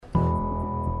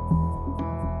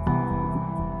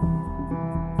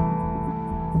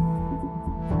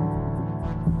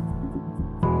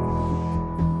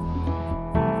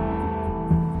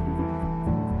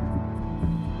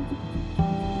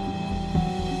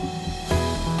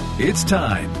It's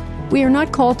time. We are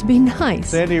not called to be nice.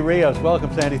 Sandy Rios,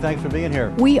 welcome, Sandy. Thanks for being here.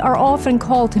 We are often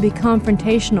called to be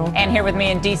confrontational. And here with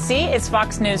me in D.C. is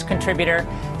Fox News contributor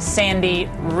Sandy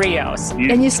Rios.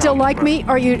 And you still like me,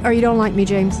 or you don't like me,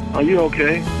 James? Are you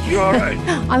okay? You all right?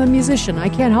 I'm a musician. I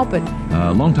can't help it.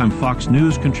 Longtime Fox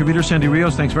News contributor Sandy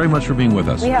Rios, thanks very much for being with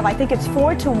us. We have, I think it's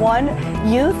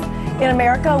 4-to-1 youth in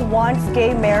America wants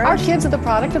gay marriage. Our kids are the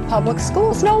product of public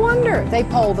schools. No wonder they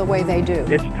poll the way they do.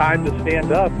 It's time to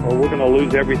stand up or we're going to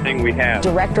lose everything we have.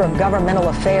 Director of Governmental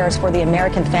Affairs for the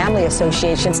American Family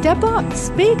Association. Step up,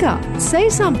 speak up, say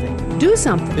something, do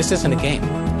something. This isn't a game.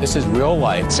 This is real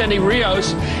life. Sandy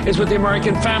Rios is with the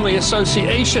American Family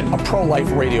Association, a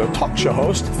pro-life radio talk show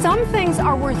host. Some things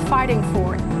are worth fighting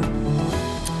for.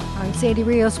 All right, Sandy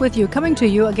Rios with you, coming to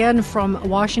you again from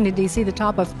Washington, D.C., the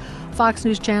top of Fox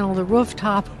News Channel, the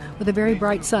rooftop with a very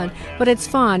bright sun. But it's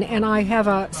fun, and I have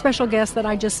a special guest that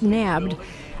I just nabbed.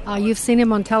 You've seen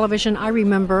him on television. I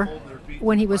remember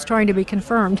when he was trying to be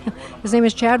confirmed. His name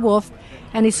is Chad Wolf,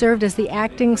 and he served as the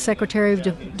acting Secretary of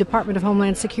the Department of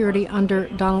Homeland Security under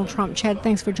Donald Trump. Chad,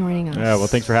 thanks for joining us. Yeah, well,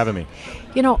 thanks for having me.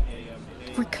 You know,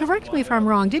 correct me if I'm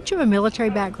wrong, did you have a military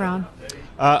background?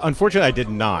 Unfortunately, I did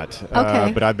not.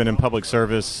 Okay. But I've been in public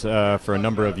service for a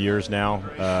number of years now.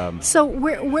 So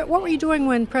what were you doing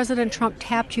when President Trump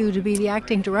tapped you to be the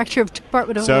acting director of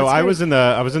Department of Homeland Security?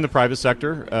 I was in the private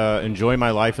sector, enjoying my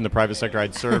life in the private sector.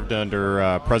 I'd served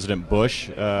under President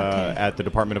Bush at the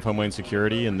Department of Homeland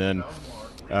Security, and then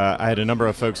I had a number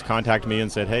of folks contact me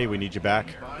and said, "Hey, we need you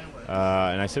back."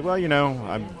 And I said, "Well, you know,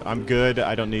 I'm good.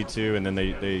 I don't need to." And then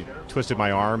they twisted my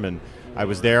arm, and I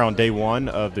was there on day one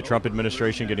of the Trump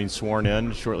administration getting sworn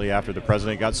in, shortly after the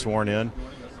president got sworn in,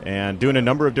 and doing a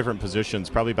number of different positions,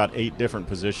 probably about 8 different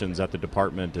positions at the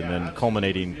department, and then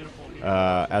culminating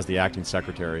as the acting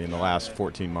secretary in the last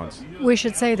 14 months. We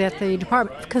should say that the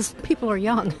department, because people are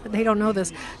young, they don't know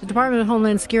this, the Department of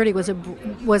Homeland Security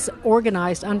was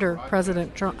organized under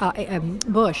President Trump,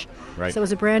 Bush. Right. So it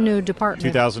was a brand new department.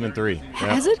 2003.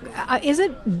 Has it? Is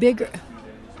it bigger?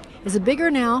 Is it bigger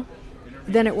now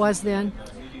than it was then?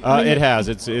 It has.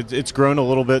 It's grown a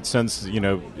little bit since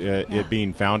it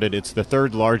being founded. It's the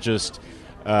third largest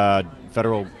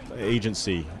federal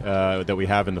agency that we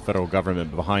have in the federal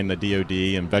government, behind the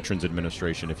DoD and Veterans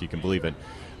Administration, if you can believe it.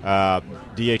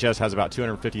 DHS has about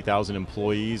 250,000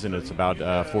 employees, and it's about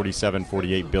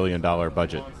 $47-48 billion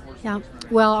budget. Yeah.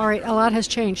 Well, all right. A lot has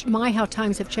changed. How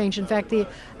times have changed. In fact, the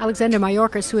Alexander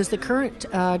Mayorkas, who is the current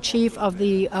chief of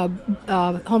the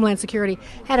Homeland Security,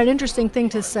 had an interesting thing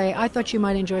to say. I thought you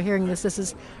might enjoy hearing this. This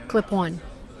is clip 1.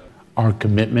 Our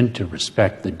commitment to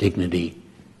respect the dignity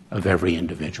of every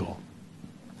individual.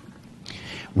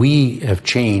 We have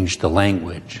changed the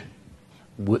language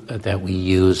that we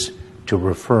use to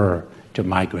refer to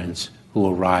migrants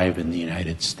who arrive in the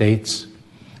United States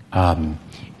and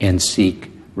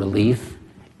seek relief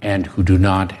and who do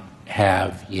not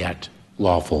have yet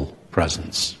lawful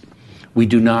presence. We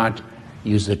do not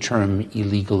use the term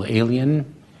illegal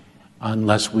alien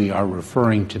unless we are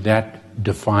referring to that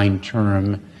defined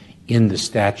term in the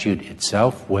statute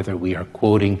itself, whether we are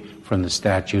quoting from the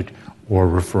statute or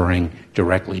referring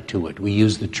directly to it. We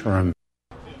use the term.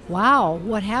 Wow,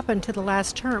 what happened to the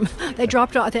last term? They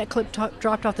dropped off, that clip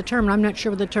dropped off the term, and I'm not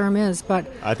sure what the term is, but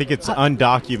I think it's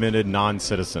undocumented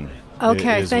non-citizen.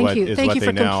 Okay, thank you. Thank you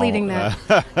for completing that.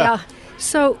 Yeah.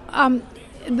 So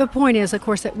the point is, of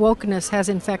course, that wokeness has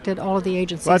infected all of the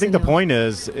agencies. Well, I think the point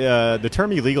is the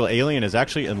term illegal alien is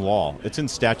actually in law. It's in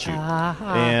statute.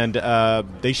 And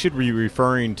they should be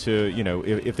referring to,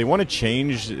 if they want to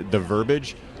change the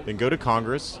verbiage, then go to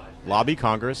Congress, lobby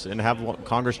Congress, and have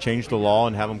Congress change the law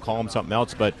and have them call them something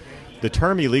else. But the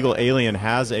term illegal alien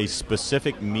has a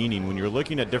specific meaning when you're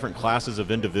looking at different classes of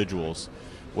individuals.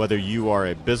 Whether you are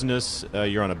a business,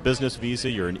 you're on a business visa,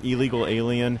 you're an illegal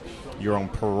alien, you're on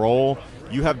parole,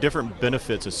 you have different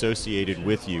benefits associated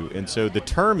with you. And so the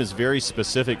term is very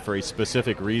specific for a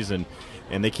specific reason,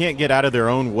 and they can't get out of their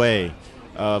own way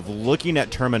of looking at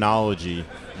terminology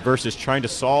versus trying to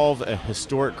solve a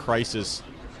historic crisis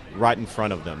right in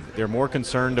front of them. They're more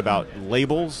concerned about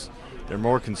labels. They're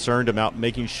more concerned about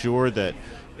making sure that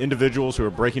individuals who are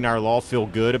breaking our law feel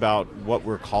good about what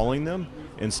we're calling them,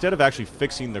 instead of actually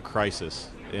fixing the crisis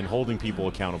and holding people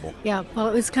accountable. Yeah, well,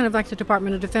 it was kind of like the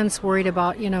Department of Defense worried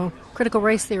about, critical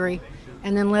race theory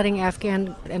and then letting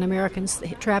Afghan and Americans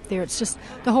trapped there. It's just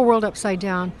the whole world upside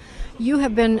down. You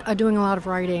have been doing a lot of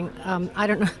writing. I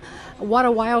don't know, what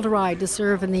a wild ride to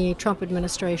serve in the Trump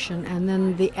administration, and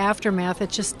then the aftermath.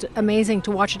 It's just amazing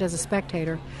to watch it as a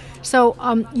spectator. So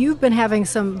you've been having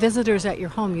some visitors at your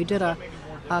home. You did a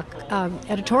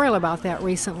editorial about that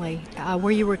recently,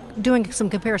 where you were doing some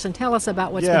comparison. Tell us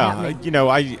about what's been happening.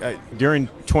 I during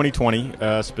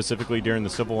 2020, specifically during the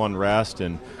civil unrest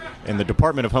and the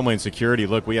Department of Homeland Security,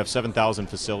 look, we have 7,000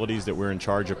 facilities that we're in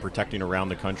charge of protecting around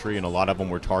the country, and a lot of them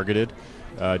were targeted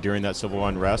during that civil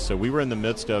unrest. So we were in the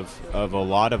midst of a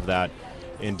lot of that.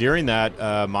 And during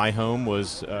that, my home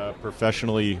was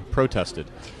professionally protested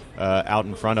out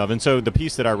in front of. And so the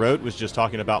piece that I wrote was just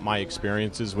talking about my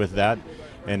experiences with that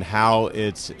and how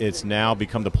it's now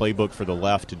become the playbook for the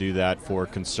left to do that for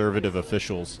conservative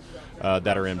officials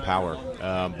that are in power.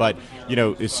 But,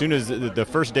 as soon as the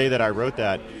first day that I wrote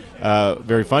that,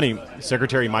 very funny,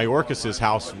 Secretary Mayorkas's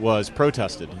house was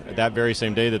protested that very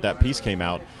same day that piece came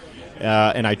out.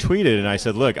 And I tweeted and I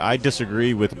said, look, I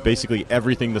disagree with basically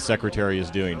everything the secretary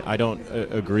is doing. I don't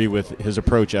agree with his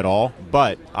approach at all,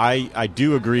 but I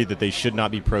do agree that they should not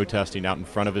be protesting out in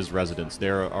front of his residence.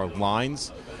 There are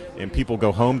lines and people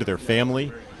go home to their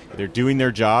family. They're doing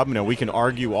their job. We can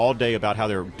argue all day about how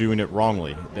they're doing it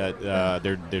wrongly, that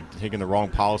they're taking the wrong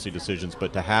policy decisions.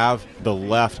 But to have the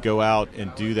left go out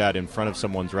and do that in front of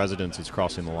someone's residence is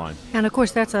crossing the line. And, of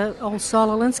course, that's an old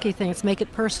Saul Alinsky thing. It's make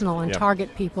it personal and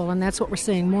target people, and that's what we're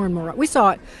seeing more and more. We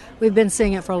saw it. We've been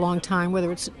seeing it for a long time, whether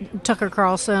it's Tucker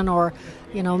Carlson or,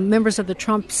 members of the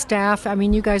Trump staff. I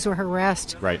mean, you guys were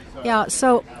harassed. Right. Yeah.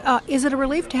 So is it a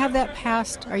relief to have that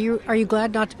passed? Are you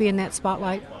glad not to be in that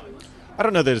spotlight? I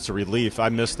don't know that it's a relief. I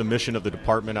miss the mission of the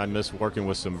department. I miss working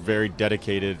with some very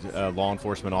dedicated law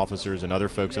enforcement officers and other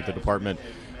folks at the department.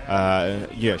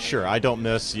 Sure. I don't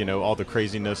miss, all the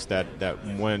craziness that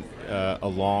went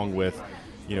along with,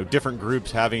 different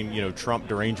groups having, Trump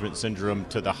derangement syndrome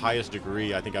to the highest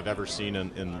degree I think I've ever seen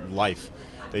in life.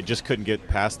 They just couldn't get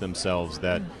past themselves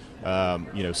that,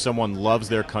 someone loves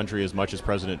their country as much as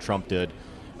President Trump did.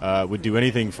 Would do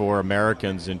anything for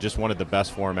Americans and just wanted the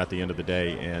best for him at the end of the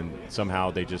day, and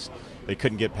somehow they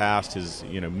couldn't get past his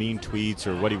mean tweets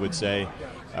or what he would say.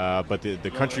 But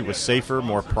the country was safer,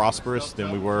 more prosperous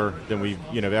than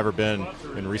we've ever been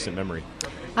in recent memory.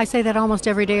 I say that almost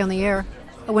every day on the air.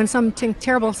 When something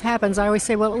terrible happens, I always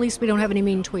say, well, at least we don't have any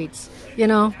mean tweets.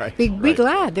 Right, be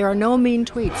glad there are no mean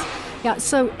tweets. Yeah.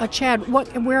 So, Chad,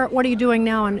 what are you doing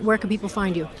now, and where can people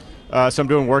find you? So I'm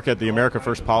doing work at the America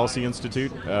First Policy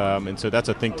Institute, and so that's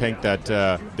a think tank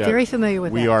that very familiar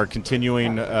with. We are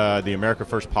continuing the America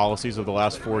First policies of the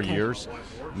last 4 years,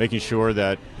 making sure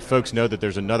that folks know that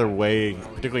there's another way,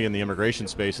 particularly in the immigration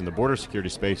space and the border security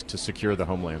space, to secure the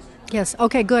homeland. Yes.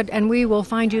 Okay. Good. And we will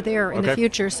find you there in the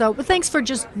future. So, thanks for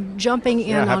just jumping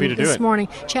in on this morning,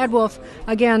 Chad Wolf.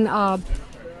 Again.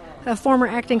 A former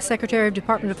acting Secretary of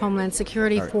Department of Homeland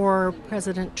Security for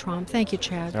President Trump. Thank you,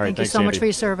 Chad. All right, Thank you so much for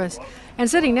your service. And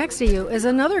sitting next to you is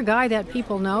another guy that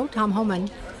people know, Tom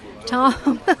Homan.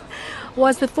 Tom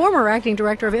was the former acting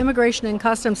Director of Immigration and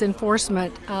Customs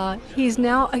Enforcement. He's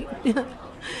now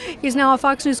a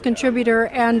Fox News contributor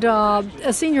and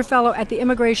a senior fellow at the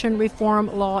Immigration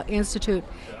Reform Law Institute.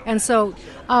 And so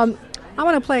I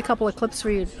want to play a couple of clips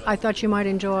for you I thought you might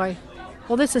enjoy.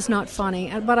 Well, this is not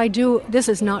funny, but this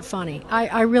is not funny.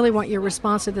 I really want your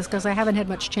response to this because I haven't had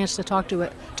much chance to talk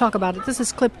about it. This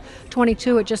is clip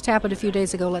 22. It just happened a few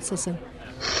days ago. Let's listen.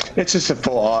 It's just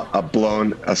a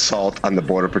blown assault on the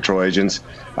Border Patrol agents.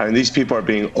 I mean, these people are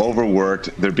being overworked.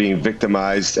 They're being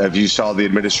victimized. As you saw, the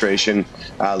administration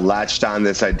latched on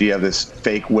this idea of this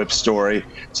fake whip story.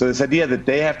 So this idea that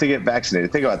they have to get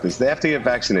vaccinated. Think about this. They have to get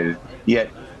vaccinated, yet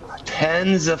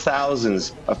tens of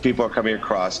thousands of people are coming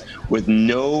across with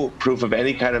no proof of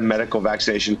any kind of medical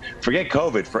vaccination. Forget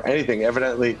COVID, for anything.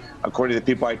 Evidently, according to the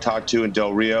people I talked to in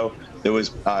Del Rio, there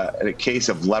was a case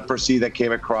of leprosy that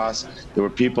came across. There were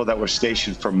people that were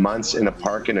stationed for months in a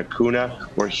park in Acuna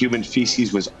where human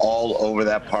feces was all over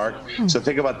that park. So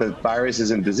think about the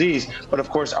viruses and disease. But of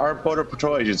course, our Border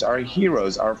Patrol agents, our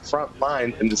heroes, our front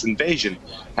line in this invasion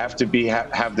have to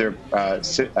have their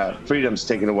freedoms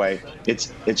taken away.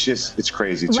 It's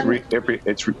crazy.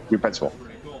 It's reprehensible.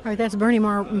 All right, that's Bernie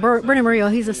Murillo.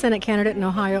 He's a Senate candidate in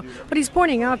Ohio, but he's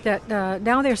pointing out that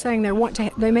now they're saying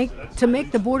they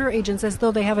make the border agents as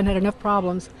though they haven't had enough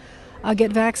problems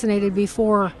get vaccinated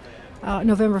before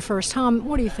November 1st. Tom,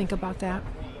 what do you think about that?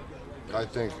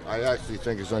 I actually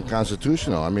think it's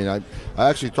unconstitutional. I mean, I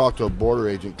actually talked to a border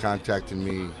agent contacting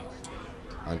me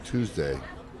on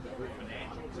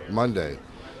Monday,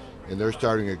 and they're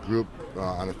starting a group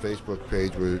on a Facebook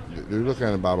page where they're looking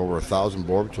at about over 1,000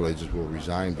 Border Patrol agents will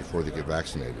resign before they get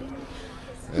vaccinated.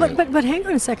 But hang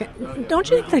on a second. Don't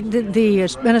you think that the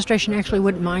administration actually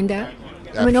wouldn't mind that?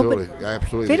 Absolutely,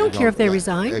 absolutely. They don't care if they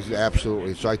resign.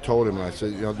 Absolutely. So I told him, I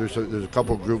said, there's a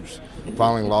couple of groups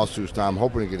filing lawsuits now. I'm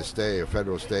hoping to get a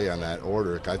federal stay on that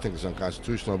order. I think it's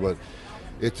unconstitutional, but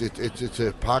it's a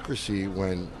hypocrisy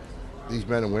when these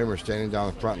men and women are standing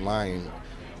down the front line.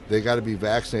 They got to be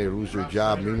vaccinated or lose their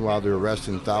job. Meanwhile, they're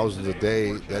arresting thousands a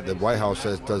day that the White House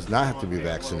says does not have to be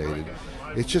vaccinated.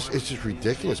 It's just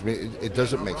ridiculous. I mean, it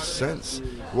doesn't make sense.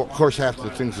 Well, of course, half the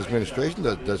things this administration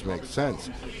does make sense.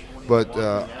 But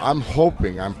I'm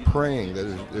praying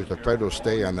that there's a federal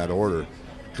stay on that order,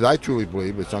 because I truly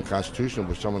believe it's unconstitutional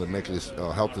for someone to make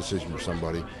a health decision for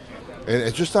somebody. And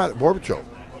it's just not Border Patrol.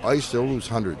 ICE still lose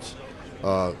hundreds.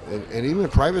 And even the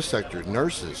private sector,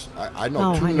 nurses. I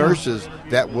know two nurses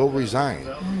that will resign.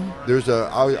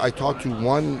 I talked to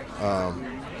one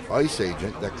ICE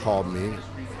agent that called me,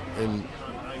 and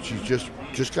she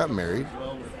just got married.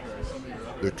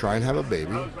 They're trying to have a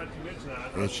baby.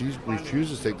 And she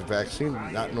refuses to take the vaccine,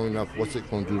 not knowing enough what's it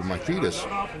going to do to my fetus.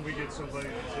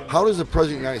 How does the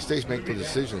President of the United States make the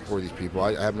decision for these people?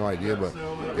 I have no idea, but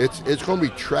it's going to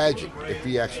be tragic if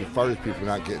he actually fires people for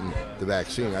not getting the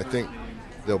vaccine. I think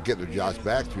they'll get their jobs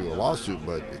back through a lawsuit,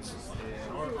 but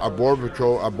our Border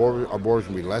Patrol, our border's going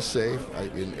to be less safe.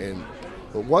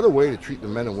 But what a way to treat the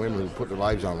men and women who put their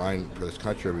lives on line for this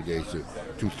country every day,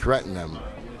 to threaten them.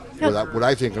 What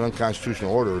I think an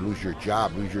unconstitutional order, lose your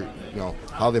job, lose your,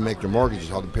 how they make their mortgages,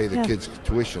 how they pay the kids'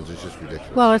 tuitions. It's just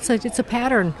ridiculous. Well, it's a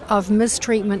pattern of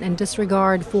mistreatment and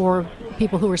disregard for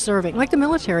people who are serving, like the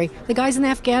military, the guys in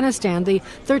Afghanistan, the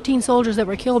 13 soldiers that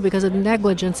were killed because of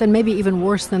negligence, and maybe even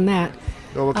worse than that.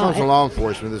 No, when it comes to law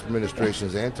enforcement, this administration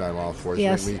is anti-law enforcement.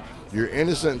 Yes. I mean, you're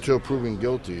innocent until proven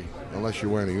guilty, unless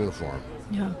you're wearing a uniform.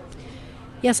 Yeah.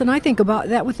 Yes, and I think about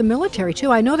that with the military,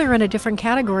 too. I know they're in a different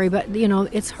category, but,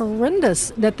 it's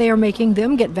horrendous that they are making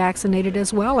them get vaccinated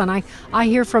as well. And I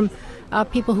hear from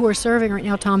people who are serving right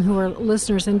now, Tom, who are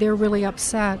listeners, and they're really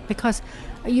upset because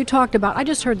you talked about, I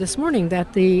just heard this morning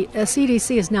that the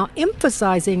CDC is now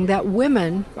emphasizing that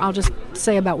women, I'll just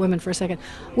say about women for a second,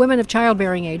 women of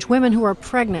childbearing age, women who are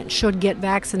pregnant should get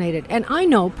vaccinated. And I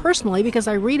know personally, because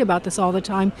I read about this all the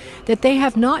time, that they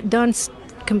have not done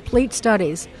complete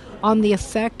studies on the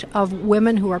effect of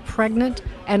women who are pregnant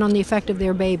and on the effect of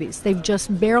their babies. They've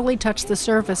just barely touched the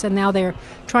surface, and now they're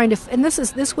trying to, and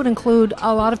this would include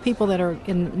a lot of people that are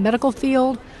in the medical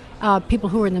field, people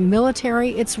who are in the military.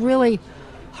 It's really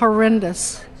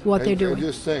horrendous what they're doing. I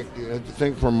just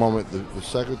think for a moment, the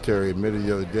secretary admitted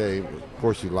the other day, of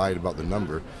course he lied about the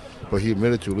number, but he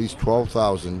admitted to at least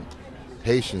 12,000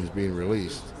 Haitians being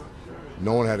released.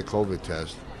 No one had a COVID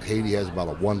test. Haiti has about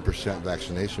a 1%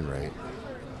 vaccination rate.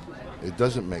 It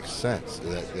doesn't make sense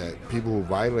that people who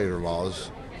violate our laws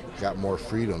got more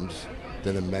freedoms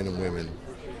than the men and women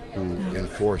who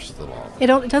enforce the law.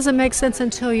 It doesn't make sense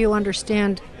until you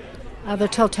understand the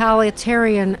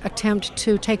totalitarian attempt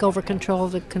to take over control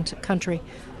of the country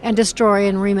and destroy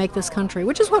and remake this country,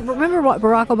 which is remember what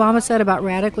Barack Obama said about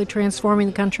radically transforming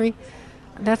the country?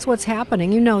 That's what's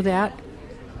happening. You know that.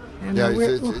 And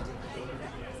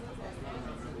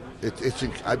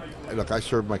look, I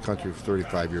served my country for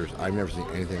 35 years. I've never seen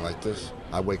anything like this.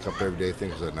 I wake up every day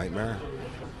thinking it's a nightmare.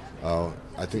 I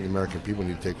think the American people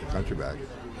need to take the country back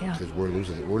because we're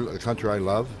losing it. The country I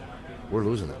love, we're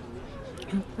losing it.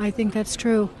 I think that's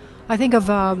true. I think of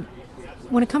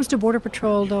when it comes to Border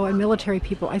Patrol, though, and military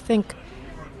people, I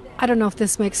don't know if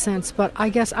this makes sense, but I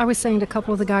guess I was saying to a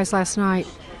couple of the guys last night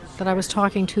that I was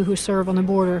talking to who serve on the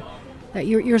border that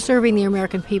you're serving the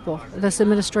American people. This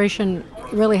administration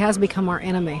really has become our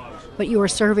enemy, but you are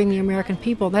serving the American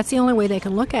people. That's the only way they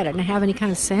can look at it and have any kind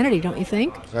of sanity, don't you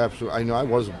think? Absolutely. I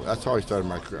know that's how I started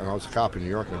my career. I was a cop in New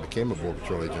York and I became a Border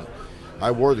Patrol agent.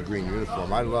 I wore the green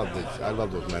uniform. I love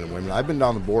those men and women. I've been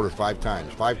down the border 5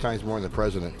 times more than the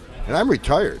president, and I'm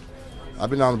retired. I've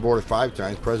been down the border 5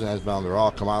 times. The president has been down there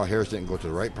all. Kamala Harris didn't go to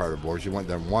the right part of the border. She went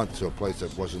there once to a place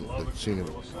that wasn't the scene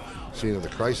of the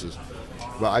crisis.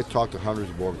 But I talked to hundreds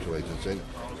of Border Patrol agents,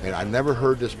 and I never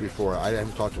heard this before. I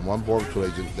haven't talked to one Border Patrol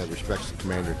agent that respects the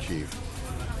Commander-in-Chief,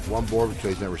 one Border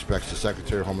Patrol agent that respects the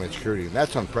Secretary of Homeland Security, and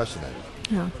that's unprecedented.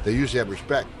 Yeah. They usually have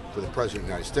respect for the President of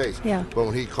the United States. Yeah. But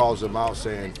when he calls them out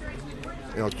saying,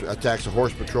 attacks the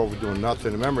Horse Patrol for doing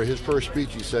nothing. Remember, his first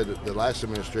speech, he said that the last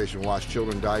administration watched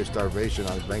children die of starvation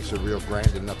on the banks of the Rio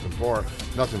Grande and nothing for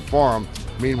them.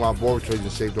 Meanwhile, Border Patrol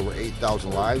agents saved over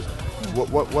 8,000 lives.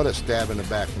 What a stab in the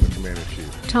back from the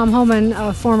Commander-in-Chief. Tom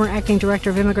Homan, former acting director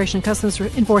of Immigration and Customs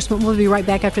Enforcement. We'll be right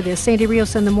back after this. Sandy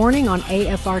Rios in the morning on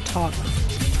AFR Talk.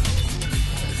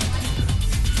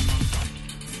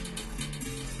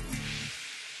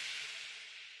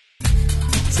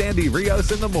 Sandy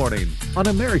Rios in the morning on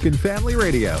American Family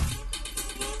Radio.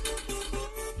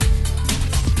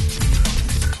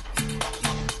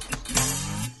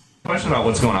 question about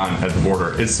what's going on at the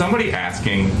border. Is somebody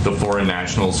asking the foreign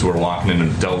nationals who are walking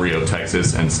into Del Rio,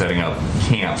 Texas, and setting up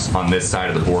camps on this side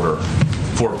of the border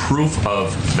for proof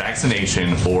of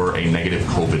vaccination or a negative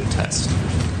COVID test?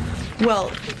 Well,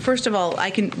 first of all,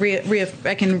 I can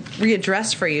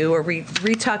readdress for you or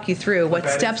re-talk you through what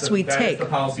steps we take. That is the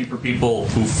policy for people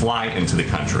who fly into the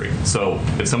country. So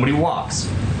if somebody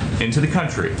walks into the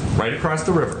country right across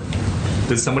the river,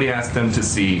 does somebody ask them to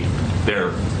see their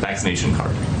vaccination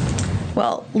card?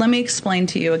 Well, let me explain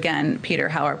to you again, Peter,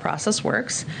 how our process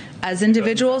works. As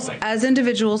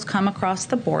individuals come across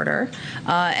the border,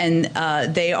 and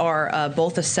they are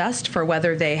both assessed for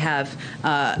whether they have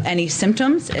any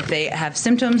symptoms. If they have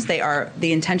symptoms, the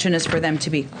intention is for them to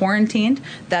be quarantined.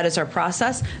 That is our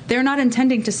process. They're not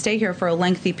intending to stay here for a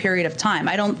lengthy period of time.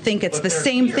 I don't think it's the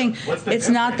same thing. It's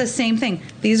not the same thing.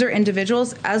 These are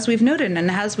individuals, as we've noted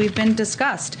and as we've been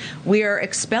discussed. We are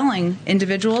expelling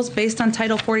individuals based on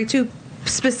Title 42.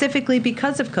 Specifically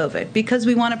because of COVID, because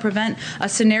we want to prevent a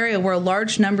scenario where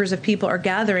large numbers of people are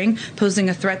gathering, posing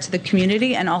a threat to the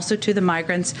community and also to the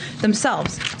migrants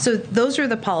themselves. So those are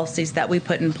the policies that we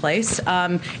put in place,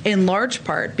 in large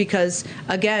part because,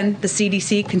 again, the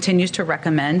CDC continues to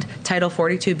recommend Title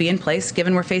 42 be in place,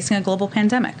 given we're facing a global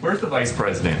pandemic. Where's the vice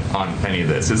president on any of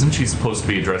this? Isn't she supposed to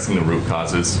be addressing the root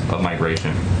causes of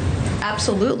migration?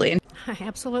 Absolutely.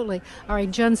 Absolutely. All right,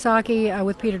 Jen Psaki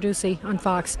with Peter Doocy on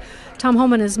Fox. Tom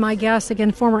Homan is my guest,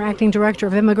 again, former acting director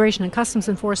of Immigration and Customs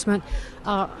Enforcement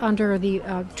under the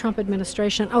Trump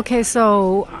administration. Okay,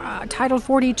 so Title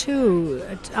 42,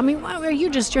 I mean, what are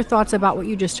your thoughts about what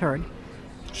you just heard?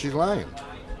 She's lying.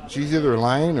 She's either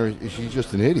lying or she's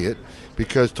just an idiot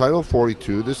because Title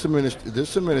 42, this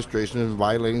administration is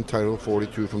violating Title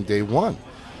 42 from day one.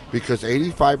 Because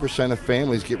 85% of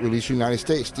families get released from the United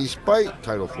States despite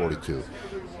Title 42.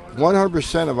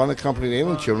 100% of unaccompanied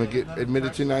alien children get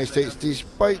admitted to the United States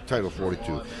despite Title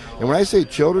 42. And when I say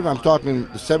children, I'm talking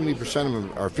 70% of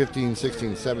them are 15,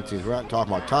 16, 17. We're not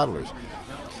talking about toddlers.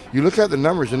 You look at the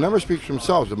numbers speak for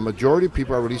themselves. The majority of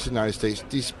people are released in the United States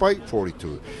despite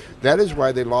 42. That is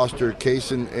why they lost their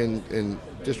case in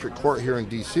district court here in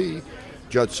D.C.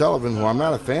 Judge Sullivan, who I'm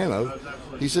not a fan of,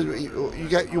 he said,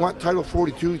 you want Title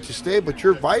 42 to stay, but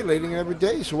you're violating it every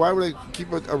day, so why would I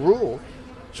keep a rule?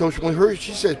 So when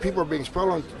she says people are being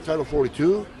expelled on Title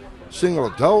 42, single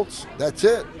adults, that's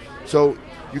it. So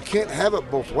you can't have it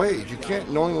both ways. You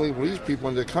can't knowingly release people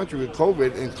into the country with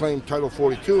COVID and claim Title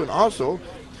 42. And also,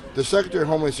 the Secretary of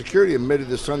Homeland Security admitted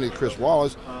this Sunday to Chris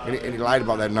Wallace, and he lied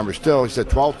about that number still. He said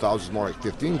 12,000 is more like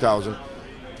 15,000.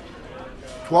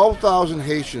 12,000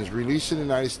 Haitians released in the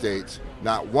United States,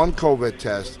 not one COVID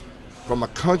test, from a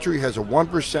country has a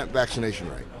 1% vaccination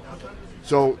rate.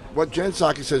 So what Jen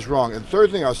Psaki says is wrong. And the third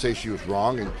thing I'll say she was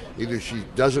wrong, and either she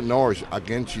doesn't know or,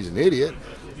 again, she's an idiot.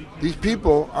 These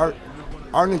people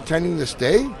aren't intending to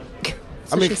stay.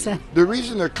 I mean, the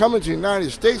reason they're coming to the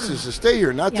United States is to stay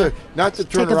here, not to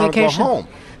turn around and go home.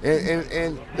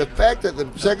 And the fact that the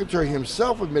Secretary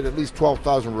himself admitted at least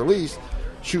 12,000 released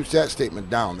shoots that statement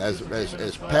down as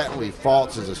patently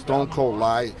false, as a stone cold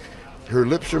lie. Her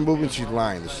lips are moving, she's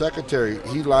lying. The Secretary,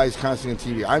 he lies constantly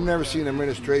on TV. I've never seen an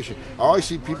administration. I always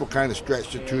see people kind of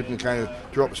stretch the truth and kind of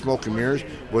throw up smoke and mirrors,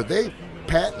 but they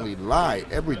patently lie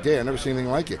every day. I've never seen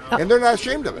anything like it. And they're not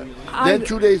ashamed of it. Then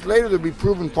 2 days later, they'll be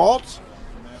proven false,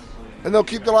 and they'll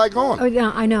keep the lie going. Oh,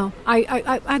 yeah, I know.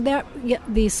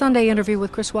 The Sunday interview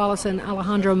with Chris Wallace and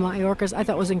Alejandro Mayorkas, I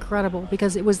thought was incredible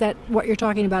because it was what you're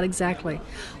talking about exactly.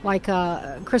 Like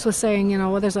Chris was saying,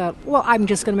 I'm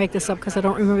just going to make this up because I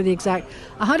don't remember the exact.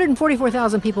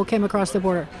 144,000 people came across the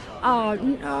border.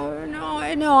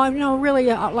 No, really,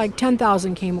 like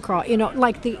 10,000 came across.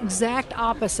 Like the exact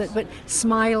opposite, but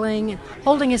smiling and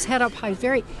holding his head up high.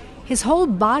 His whole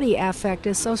body affect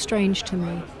is so strange to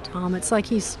me, Tom. It's like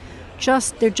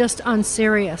they're just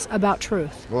unserious about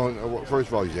truth. Well, first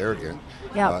of all, he's arrogant,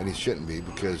 yeah, and he shouldn't be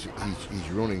because he's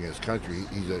ruining his country.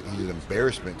 He's an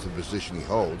embarrassment to the position he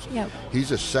holds. Yep.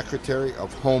 He's a Secretary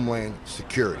of Homeland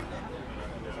Security,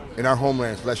 and our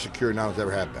homeland is less secure now than it's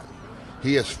ever have been.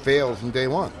 He has failed from day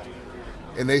one,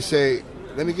 and they say,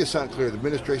 let me get something clear. The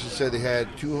administration said they had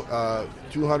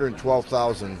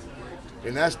 212,000.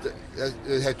 And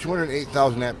it had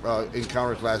 208,000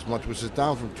 encounters last month, which is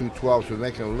down from 212, so we're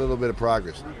making a little bit of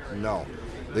progress. No.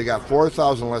 They got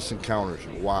 4,000 less encounters.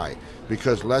 Why?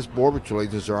 Because less Border Patrol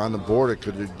agents are on the border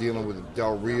because they're dealing with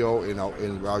Del Rio in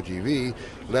RGV.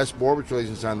 Less Border Patrol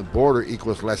agents on the border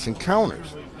equals less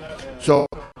encounters. So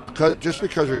just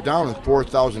because they're down in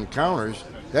 4,000 encounters,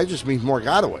 that just means more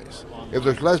gotaways. If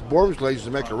there's less border patrols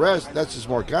to make arrests, that's just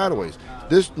more gotaways.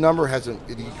 This number hasn't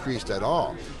decreased at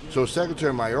all. So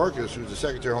Secretary Mayorkas, who's the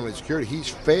Secretary of Homeland Security, he's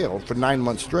failed for 9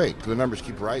 months straight because the numbers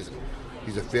keep rising.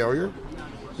 He's a failure.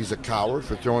 He's a coward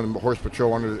for throwing the Horse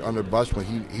Patrol under the bus when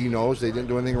he knows they didn't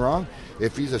do anything wrong.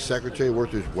 If he's a secretary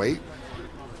worth his weight,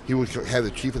 he would have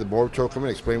the chief of the Border Patrol come in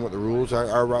and explain what the rules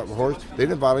are about the horse. They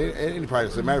didn't violate any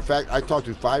privacy. As a matter of fact, I talked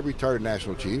to 5 retired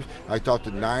national chiefs. I talked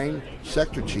to 9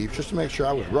 sector chiefs just to make sure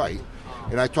I was right.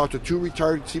 And I talked to 2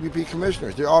 retired CBP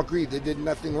commissioners. They all agreed they did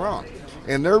nothing wrong.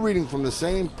 And they're reading from the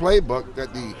same playbook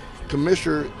that the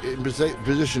commissioner in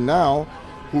position now,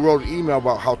 who wrote an email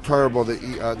about how terrible the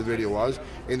video was,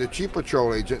 and the chief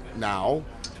patrol agent now,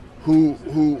 who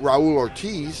Raul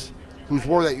Ortiz, who's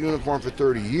wore that uniform for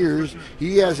 30 years,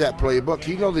 he has that playbook.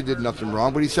 He knows they did nothing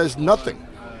wrong, but he says nothing.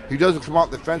 He doesn't come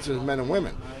out defensive as men and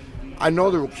women. I know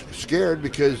they're scared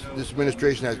because this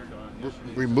administration has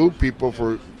removed people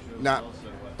for not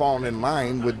falling in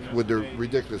line with their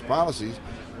ridiculous policies.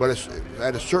 But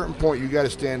at a certain point, you got to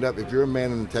stand up. If you're a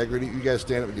man of integrity, you got to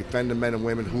stand up and defend the men and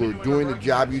women who are doing the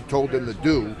job you told them to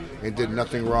do and did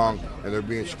nothing wrong, and they're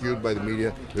being skewed by the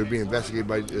media. They're being investigated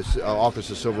by the Office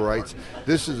of Civil Rights.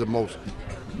 This is the most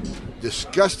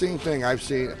disgusting thing I've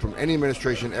seen from any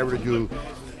administration ever to do.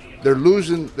 They're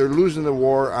losing the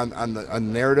war on the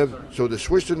narrative. So to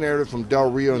switch the narrative from Del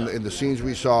Rio and the scenes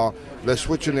we saw, let's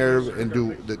switch the narrative and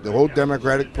do the whole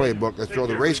Democratic playbook. Let's throw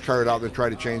the race card out and try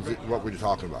to change what we're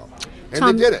talking about. And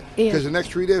Tom, they did it because the next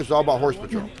 3 days was all about Horse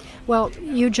Patrol. Well,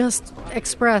 you just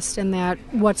expressed in that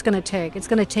what's going to take. It's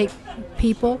going to take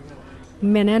people,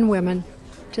 men and women,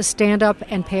 to stand up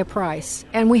and pay a price.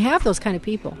 And we have those kind of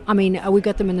people. I mean, we've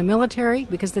got them in the military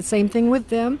because the same thing with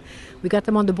them. We got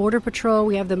them on the Border Patrol.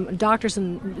 We have them, doctors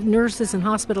and nurses in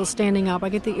hospitals standing up. I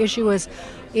get the issue is,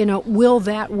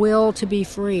 will to be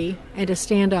free and to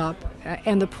stand up,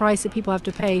 and the price that people have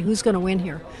to pay. Who's going to win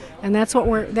here? And that's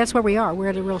where we are. We're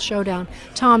at a real showdown.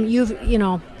 Tom,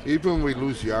 even when we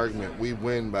lose the argument, we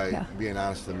win by being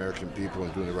honest to the American people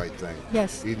and doing the right thing.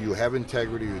 Yes. Either you have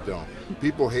integrity or you don't.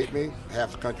 People hate me.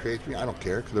 Half the country hates me. I don't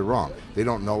care because they're wrong. They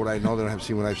don't know what I know. They don't have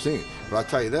seen what I've seen. But I'll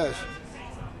tell you this.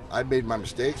 I've made my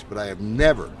mistakes, but I have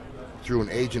never threw an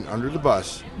agent under the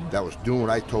bus that was doing what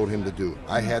I told him to do.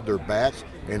 I had their backs,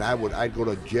 and I'd go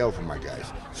to jail for my guys.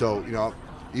 So,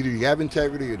 either you have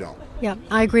integrity or you don't. Yeah,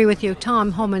 I agree with you.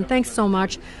 Tom Homan, thanks so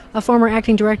much. A former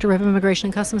acting director of Immigration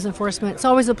and Customs Enforcement. It's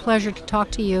always a pleasure to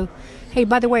talk to you. Hey,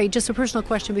 by the way, just a personal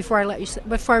question before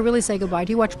I really say goodbye.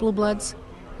 Do you watch Blue Bloods?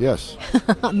 Yes.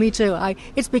 Me too.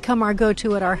 It's become our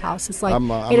go-to at our house. It's like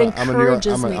it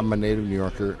encourages me. I'm a native New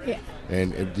Yorker,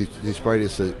 and despite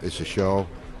it's a show.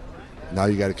 Now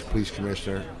you got a police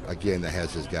commissioner again that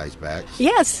has his guys' backs.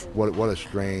 Yes. What a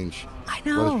strange. I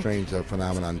know. What a strange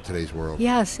phenomenon in today's world.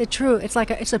 Yes, it's true. It's like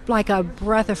a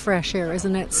breath of fresh air,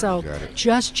 isn't it? So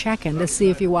just checking to see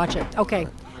if you watch it. Okay.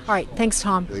 All right. Thanks,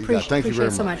 Tom. Thank you very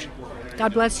it so much.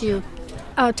 God bless you.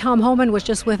 Tom Homan was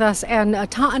just with us, and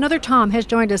another Tom has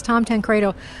joined us, Tom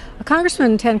Tancredo.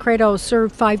 Congressman Tancredo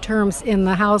served 5 terms in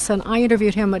the House, and I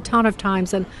interviewed him a ton of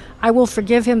times, and I will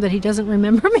forgive him that he doesn't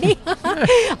remember me.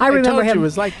 I remember him. It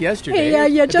was like yesterday.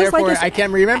 Yeah, just like yesterday. I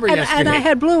can't remember yesterday. And I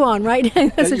had blue on, right? You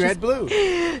had blue.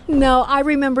 No, I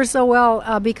remember so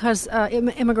well because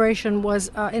immigration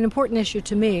was an important issue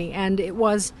to me, and it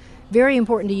was very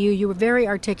important to you. You were very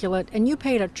articulate, and you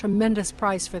paid a tremendous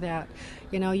price for that.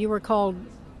 You were called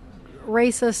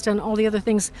racist and all the other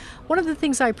things. One of the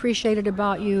things I appreciated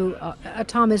about you,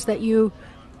 Tom, is that you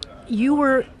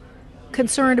were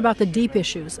concerned about the deep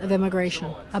issues of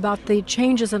immigration, about the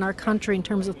changes in our country in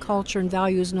terms of culture and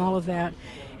values and all of that.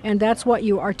 And that's what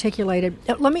you articulated.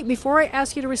 Before I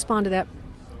ask you to respond to that,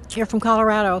 you're from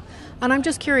Colorado, and I'm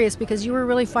just curious because you were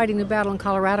really fighting the battle in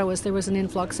Colorado as there was an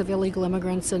influx of illegal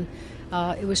immigrants, and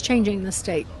it was changing the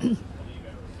state.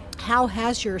 How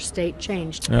has your state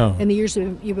changed in the years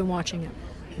you've been watching it?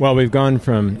 Well, we've gone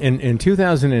from, in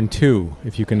 2002,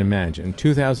 if you can imagine,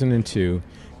 2002,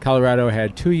 Colorado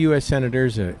had 2 U.S.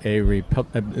 senators that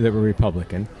were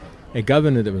Republican, a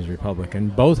governor that was Republican,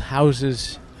 both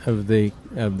houses of the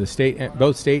state,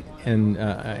 both state and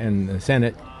the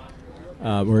Senate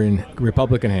were in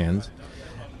Republican hands.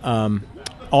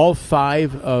 All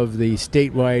 5 of the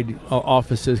statewide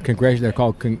offices, they're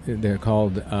called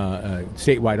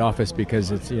statewide office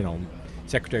because it's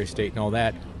Secretary of State and all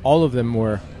that. All of them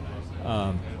were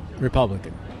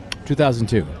Republican.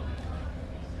 2002.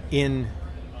 In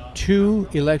 2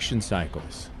 election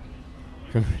cycles,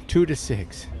 from 2 to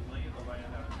 6,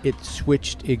 it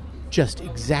switched just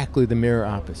exactly the mirror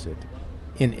opposite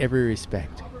in every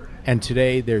respect. And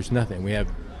today there's nothing. We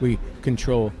have we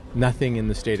control nothing in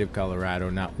the state of Colorado,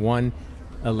 not one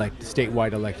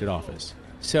statewide elected office.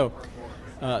 So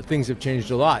things have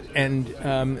changed a lot. And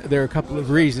there are a couple of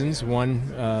reasons.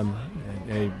 One,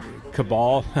 a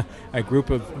cabal, a group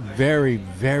of very,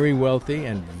 very wealthy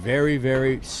and very,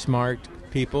 very smart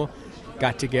people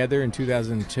got together in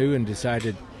 2002 and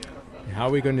decided, how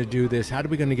are we going to do this? How are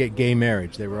we going to get gay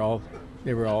marriage? They were all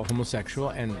homosexual,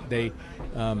 and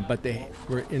but they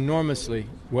were enormously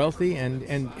wealthy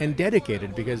and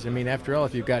dedicated, because, I mean, after all,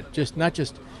 if you've got not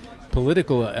just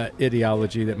political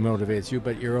ideology that motivates you,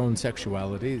 but your own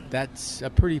sexuality, that's a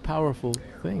pretty powerful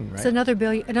thing, right? It's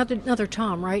another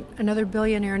Tom, right? Another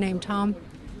billionaire named Tom.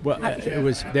 Well, there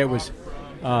was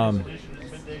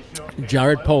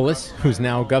Jared Polis, who's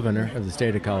now governor of the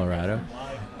state of Colorado,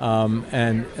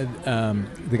 and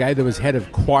the guy that was head of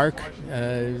Quark.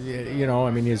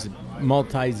 He's a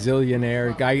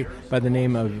multi-zillionaire guy by the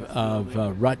name of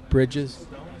Rutt Bridges,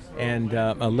 and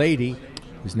a lady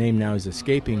whose name now is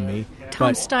escaping me.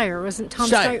 Tom Steyer, wasn't Tom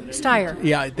Steyer?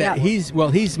 Yeah,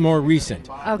 he's more recent.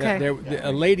 Okay.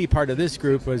 A lady part of this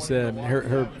group was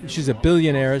she's a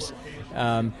billionaire,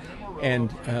 and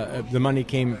the money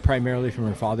came primarily from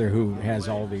her father, who has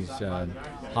all these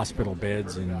hospital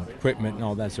beds and equipment and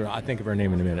all that sort of. I'll think of her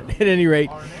name in a minute. At any rate,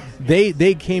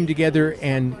 they came together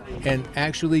and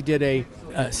actually did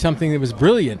something that was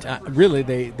brilliant. Really,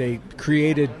 they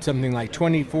created something like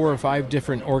 24 or 5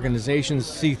 different organizations,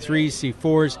 C3s,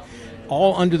 C4s,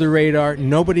 all under the radar.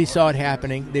 Nobody saw it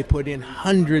happening. They put in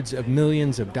hundreds of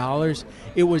millions of dollars.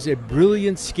 It was a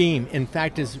brilliant scheme. In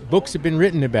fact, books have been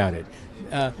written about it.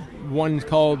 One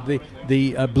called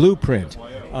the Blueprint.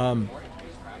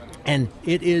 And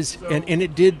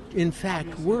it did in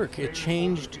fact work. It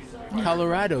changed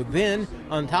Colorado. Then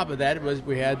on top of that,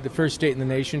 we had the first state in the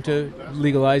nation to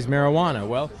legalize marijuana.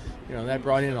 Well, that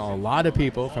brought in a lot of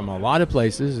people from a lot of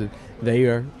places. They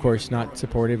are, of course, not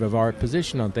supportive of our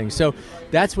position on things. So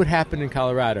that's what happened in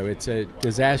Colorado. It's a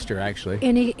disaster, actually.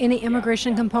 Any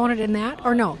immigration component in that,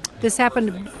 or no? This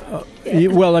happened.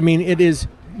 Well, I mean, it is.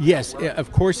 Yes,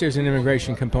 of course, there's an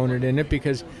immigration component in it,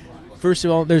 because, first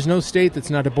of all, there's no state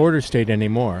that's not a border state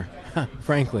anymore.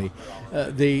 Frankly,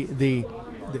 the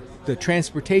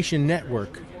transportation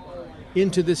network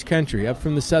into this country, up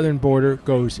from the southern border,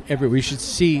 goes everywhere. We should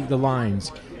see the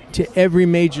lines to every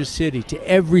major city, to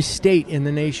every state in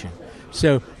the nation.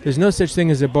 So there's no such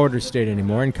thing as a border state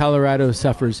anymore, and Colorado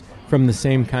suffers from the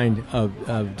same kind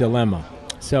of dilemma.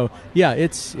 So, yeah,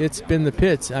 it's been the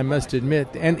pits, I must admit.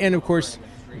 And of course,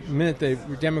 the minute the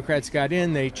Democrats got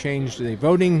in, they changed the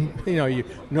voting.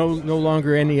 No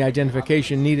longer any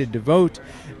identification needed to vote.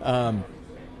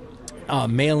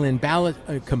 Mail-in ballot,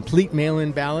 complete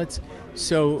mail-in ballots.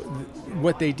 So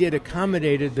what they did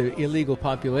accommodated the illegal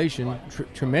population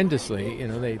tremendously.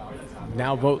 They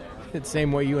now vote the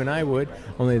same way you and I would,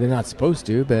 only they're not supposed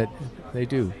to, but they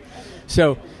do.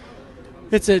 So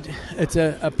it's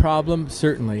a problem,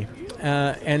 certainly.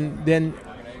 But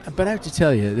I have to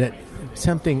tell you that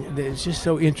something that is just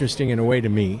so interesting in a way to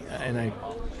me,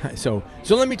 so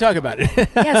let me talk about it.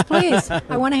 Yes, please.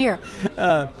 I want to hear.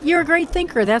 You're a great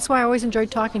thinker. That's why I always enjoyed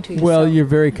talking to you. Well, you're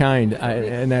very kind.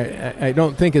 I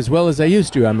don't think as well as I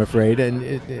used to, I'm afraid, and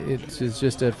it's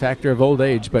just a factor of old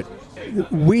age. But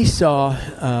we saw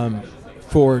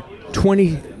for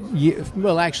 20 years,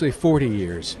 well, actually 40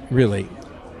 years, really,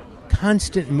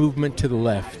 constant movement to the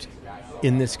left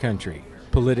in this country,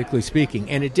 politically speaking.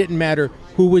 And it didn't matter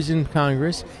who was in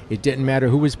Congress. It didn't matter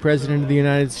who was president of the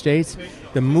United States.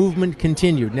 The movement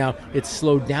continued. Now, it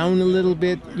slowed down a little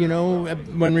bit,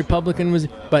 when Republican was,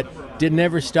 but did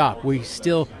never stop. We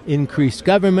still increased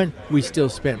government. We still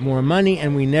spent more money,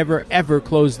 and we never, ever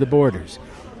closed the borders.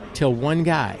 Till one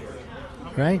guy,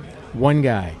 right? One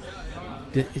guy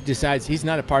decides he's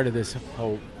not a part of this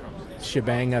whole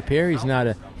shebang up here. He's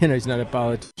not he's not a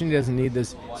politician. He doesn't need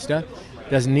this stuff.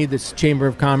 Doesn't need this Chamber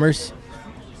of Commerce,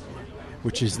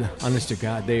 which is, honest to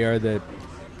God, they are the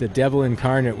devil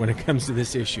incarnate when it comes to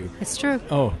this issue. It's true.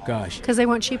 Oh, gosh. Because they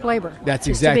want cheap labor. That's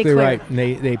exactly right. And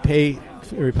they pay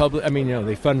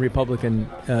they fund Republican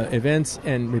events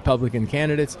and Republican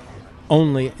candidates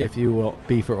only, if you will,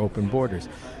 be for open borders.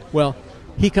 Well,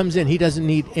 he comes in. He doesn't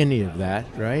need any of that,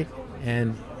 right?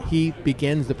 And he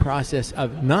begins the process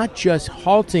of not just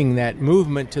halting that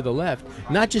movement to the left,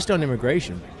 not just on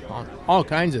immigration, on all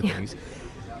kinds of things,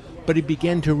 but he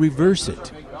began to reverse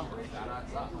it.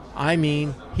 I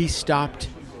mean, he stopped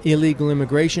illegal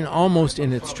immigration almost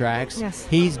in its tracks. Yes.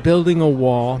 He's building a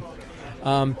wall.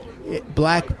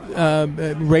 Black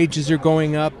wages are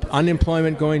going up,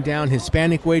 unemployment going down,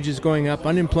 Hispanic wages going up,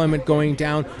 unemployment going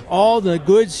down, all the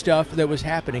good stuff that was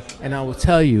happening. And I will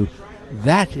tell you,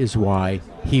 That is why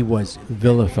he was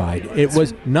vilified. It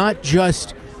was not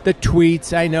just the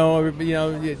tweets. I know,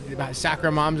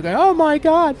 soccer moms going, oh my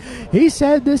God, he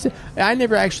said this. I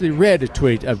never actually read a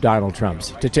tweet of Donald Trump's.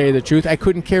 To tell you the truth, I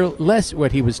couldn't care less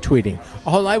what he was tweeting.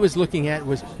 All I was looking at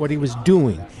was what he was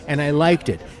doing, and I liked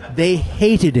it. They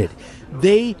hated it.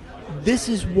 This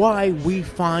is why we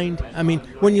find,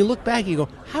 when you look back, you go,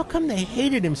 how come they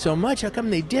hated him so much? How come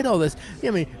they did all this?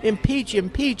 Impeach,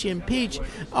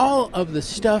 all of the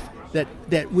stuff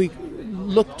that we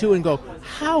look to and go,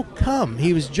 how come?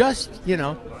 He was just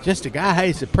a guy.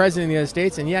 He's the president of the United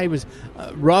States, and he was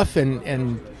rough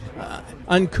and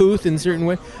uncouth in certain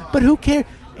ways. But who cares?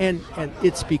 And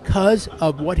it's because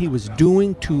of what he was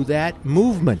doing to that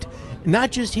movement.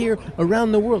 Not just here,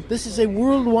 around the world. This is a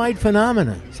worldwide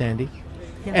phenomenon, Sandy.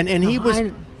 Yeah. And he was,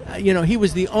 he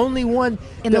was the only one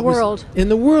in the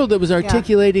world that was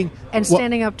articulating and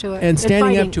standing up to it and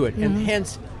standing fighting. up to it, Mm-hmm. and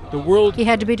hence the world. He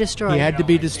had to be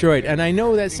destroyed. And I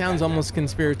know that sounds almost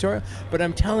conspiratorial, but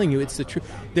I'm telling you, it's the truth.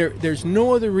 There's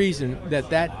no other reason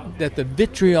that the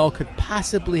vitriol could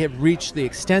possibly have reached the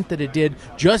extent that it did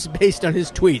just based on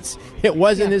his tweets. It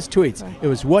wasn't his tweets. Right. It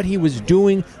was what he was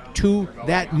doing to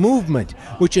that movement,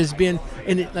 which has been,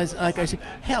 and like I said,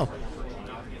 hell,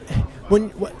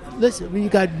 listen, you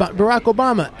got Barack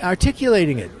Obama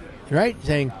articulating it, right?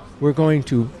 Saying we're going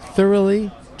to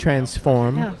thoroughly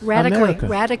transform America.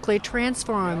 Radically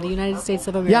transform the United States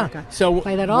of America. Yeah, so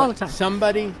play that all the time.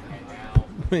 Somebody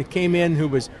came in who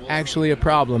was actually a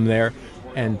problem there,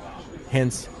 and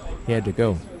hence he had to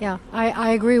go. Yeah,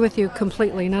 I agree with you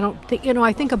completely. And I don't think,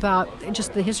 I think about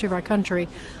just the history of our country.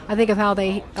 I think of how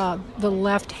the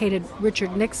left hated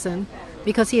Richard Nixon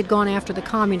because he had gone after the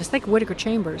communists. Think of Whittaker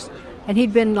Chambers. And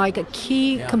he'd been like a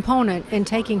key component in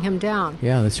taking him down.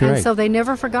 Yeah, that's right. And so they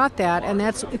never forgot that. And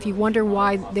that's, if you wonder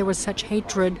why there was such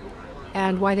hatred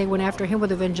and why they went after him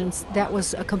with a vengeance, that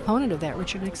was a component of that,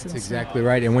 Richard Nixon. That's exactly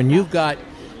right. And when you've got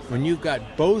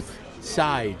both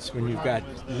sides, when you've got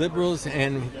liberals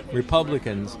and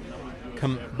Republicans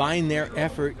combine their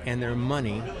effort and their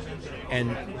money,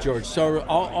 and George Soros,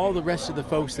 all the rest of the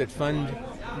folks that fund,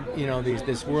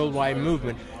 this worldwide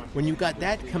movement, when you've got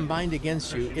that combined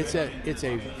against you, it's a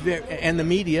very, and the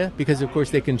media, because of course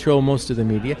they control most of the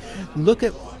media. Look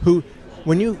at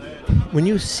when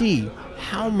you see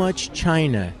how much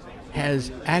China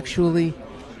has actually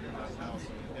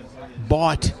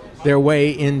bought their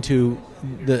way into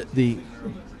the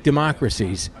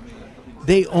democracies.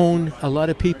 They own a lot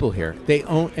of people here. They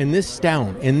own in this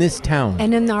town,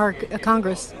 and in our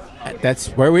Congress. That's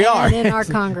where we are. And in our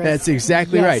Congress. That's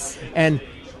exactly right.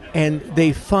 And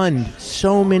they fund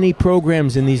so many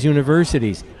programs in these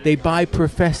universities. They buy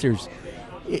professors.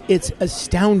 It's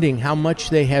astounding how much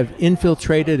they have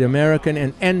infiltrated American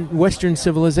and Western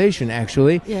civilization,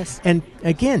 actually. Yes. And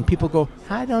again, people go,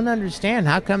 I don't understand.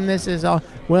 How come this is all?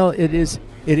 Well, it is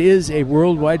a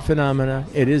worldwide phenomena.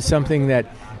 It is something that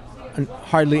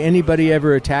hardly anybody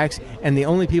ever attacks, and the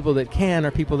only people that can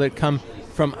are people that come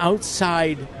from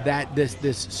outside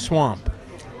this swamp.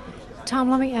 Tom,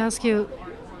 let me ask you,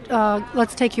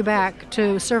 let's take you back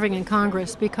to serving in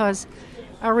Congress, because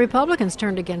our Republicans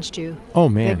turned against you. Oh,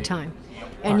 man. Big time.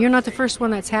 And you're not the first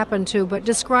one that's happened to, but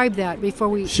describe that before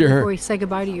we say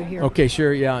goodbye to you here. Okay,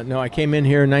 sure, yeah. No, I came in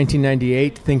here in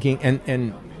 1998 thinking,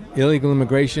 and illegal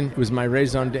immigration was my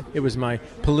it was my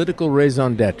political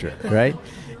raison d'etre, right?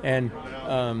 And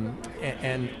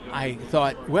I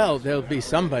thought, well, there'll be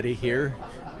somebody here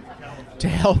to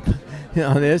help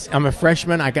on this. I'm a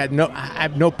freshman. I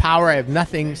have no power. I have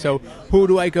nothing. So who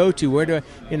do I go to? Where do I,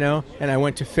 And I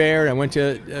went to FAIR. I went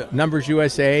to Numbers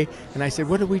USA, and I said,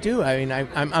 what do we do? I mean,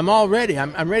 I'm all ready.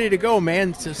 I'm ready to go,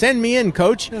 man. So send me in,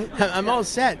 coach. I'm all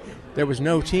set. There was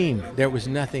no team. There was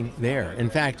nothing there. In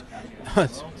fact,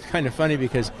 it's kind of funny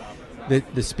because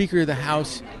the Speaker of the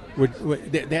House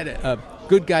they had a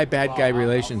good guy, bad guy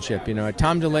relationship.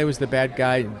 Tom DeLay was the bad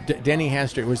guy. Denny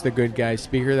Hastert was the good guy.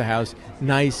 Speaker of the House,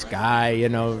 nice guy,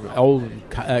 old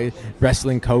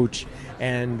wrestling coach,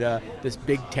 and this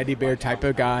big teddy bear type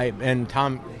of guy, and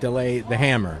Tom DeLay, the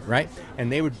hammer, right? And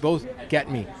they would both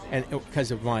get me, and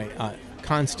because of my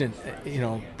constant,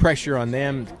 pressure on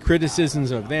them,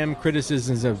 criticisms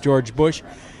of George Bush,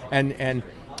 and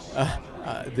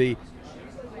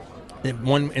I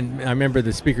remember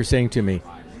the speaker saying to me,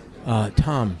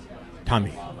 Tommy,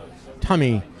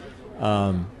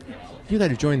 you got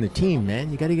to join the team,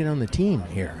 man. You got to get on the team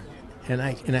here. And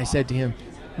I said to him,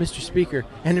 Mr. Speaker,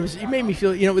 and it made me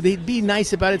feel, they'd be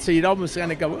nice about it, so you'd almost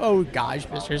kind of go, oh gosh,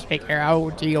 Mr. Speaker,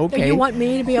 okay. You want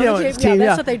me to be on the team? Yeah,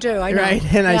 that's what they do. I know.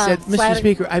 Right? And I said, Mr.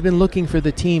 Speaker, I've been looking for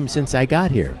the team since I got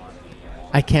here.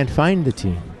 I can't find the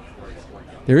team.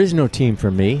 There is no team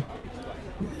for me.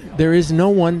 There is no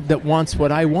one that wants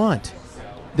what I want.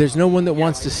 There's no one that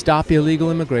wants to stop illegal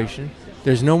immigration.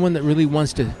 There's no one that really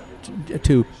wants to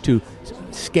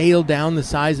scale down the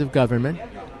size of government.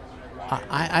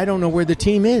 I don't know where the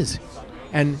team is.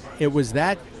 And it was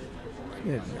that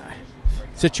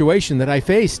situation that I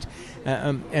faced.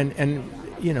 And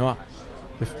you know,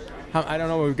 I don't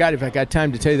know what we've got. If I got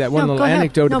time to tell you that one little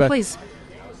anecdote about. Please.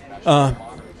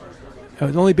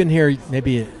 I've only been here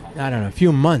maybe, I don't know, a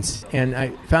few months, and I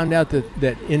found out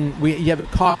that you have a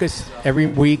caucus every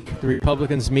week. The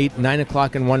Republicans meet 9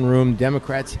 o'clock in one room,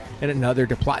 Democrats in another,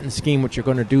 to plot and scheme what you're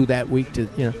going to do that week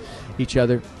to each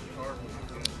other.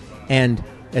 And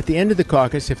at the end of the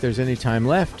caucus, if there's any time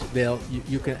left,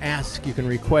 you can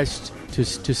request to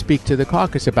speak to the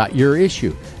caucus about your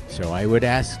issue. So I would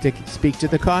ask to speak to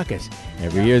the caucus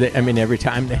every year. Every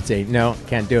time they'd say, no,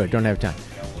 can't do it, don't have time.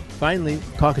 Finally,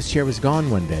 caucus chair was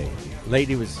gone one day.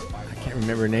 Lady was, I can't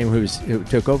remember her name, who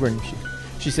took over, and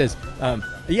she says,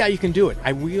 yeah, you can do it.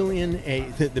 I wheel in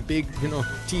the big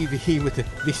TV with the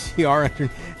VCR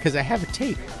under, because I have a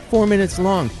tape, 4 minutes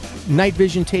long, night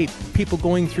vision tape, people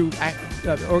going through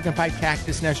Oregon Pied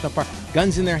Cactus National Park,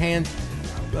 guns in their hands,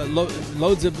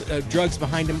 loads of drugs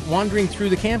behind them, wandering through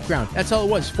the campground. That's all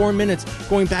it was, 4 minutes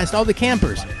going past all the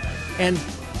campers. And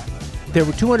there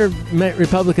were 200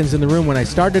 Republicans in the room when I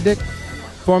started it.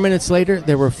 4 minutes later,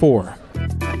 there were 4.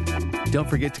 Don't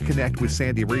forget to connect with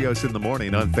Sandy Rios in the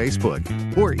morning on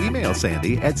Facebook or email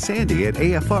Sandy at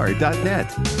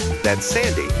sandy@afr.net. That's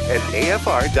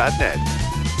sandy@afr.net.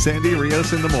 Sandy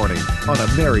Rios in the morning on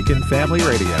American Family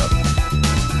Radio.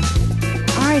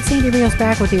 All right, Sandy Rios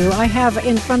back with you. I have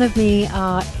in front of me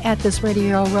at this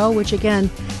radio row, which again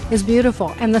is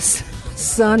beautiful, and the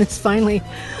sun is finally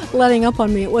letting up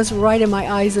on me. It was right in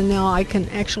my eyes, and now I can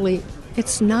actually,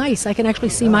 it's nice. I can actually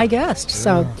see my guest.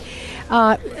 So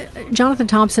Jonathan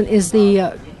Thompson is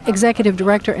the Executive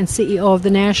Director and CEO of the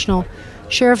National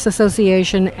Sheriff's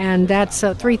Association, and that's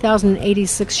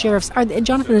 3,086 sheriffs.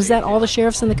 Jonathan, is that all the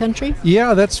sheriffs in the country?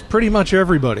 Yeah, that's pretty much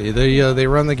everybody. They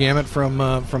run the gamut from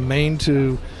Maine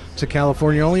to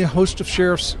California. Only a host of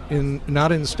sheriffs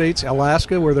not in the states.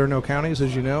 Alaska, where there are no counties,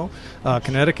 as you know,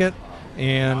 Connecticut,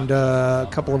 and a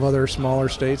couple of other smaller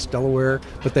states, Delaware,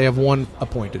 but they have one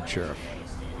appointed sheriff.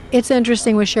 It's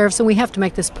interesting with sheriffs, and we have to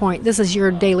make this point. This is your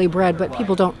daily bread, but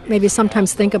people don't maybe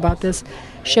sometimes think about this.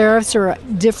 Sheriffs are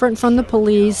different from the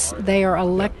police. They are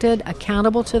elected,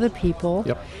 accountable to the people.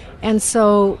 Yep. And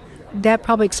so that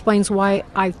probably explains why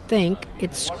I think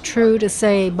it's true to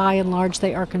say, by and large,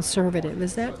 they are conservative.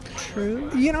 Is that true?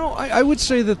 You know, I would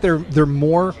say that they're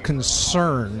more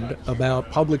concerned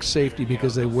about public safety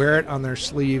because they wear it on their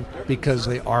sleeve because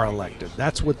they are elected.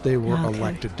 That's what they were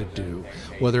elected to do,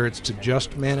 whether it's to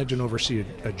just manage and oversee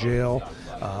a jail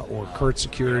or court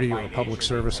security or public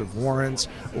service of warrants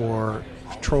or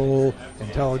patrol,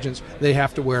 intelligence. They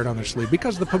have to wear it on their sleeve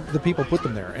because the people put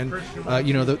them there. And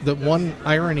the one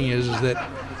irony is that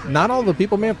not all the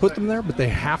people may have put them there, but they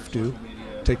have to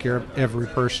take care of every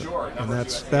person, and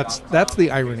that's the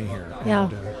irony here. Yeah.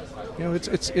 And,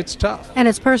 it's tough. And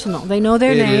it's personal. They know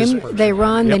their name. They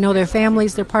run. Yep. They know their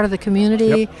families. They're part of the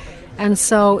community, and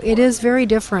so it is very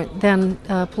different than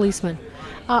policemen.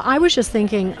 I was just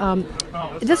thinking,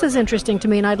 this is interesting to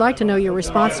me, and I'd like to know your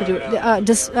response to it.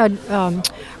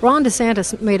 Ron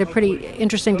DeSantis made a pretty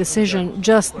interesting decision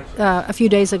just a few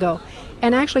days ago.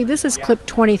 And actually, this is clip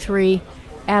 23.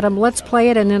 Adam, let's play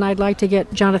it, and then I'd like to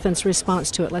get Jonathan's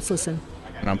response to it. Let's listen.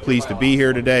 And I'm pleased to be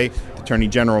here today, Attorney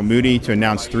General Moody, to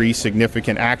announce 3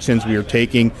 significant actions we are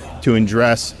taking to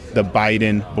address the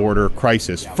Biden border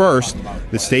crisis. First,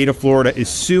 the state of Florida is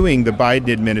suing the Biden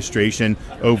administration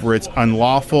over its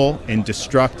unlawful and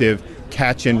destructive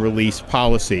catch and release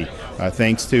policy.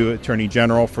 Thanks to Attorney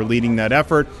General for leading that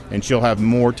effort, and she'll have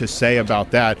more to say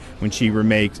about that when she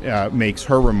makes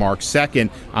her remarks. Second,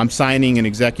 I'm signing an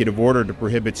executive order to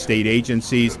prohibit state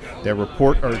agencies that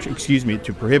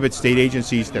prohibit state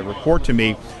agencies that report to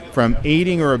me from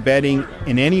aiding or abetting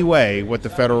in any way what the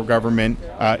federal government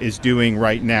is doing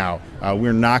right now.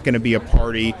 We're not going to be a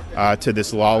party to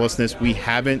this lawlessness. We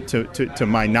haven't, to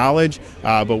my knowledge,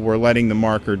 but we're letting the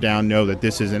marker down know that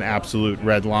this is an absolute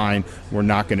red line. We're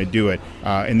not going to do it.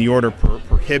 And the order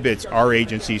prohibits our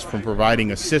agencies from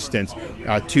providing assistance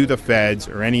to the feds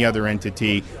or any other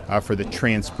entity for the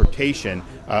transportation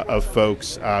of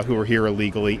folks who are here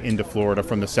illegally into Florida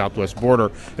from the southwest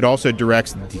border. It also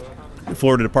directs the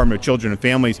Florida Department of Children and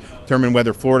Families to determine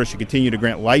whether Florida should continue to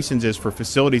grant licenses for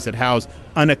facilities that house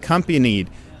unaccompanied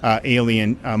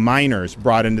alien minors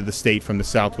brought into the state from the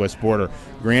southwest border.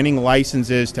 Granting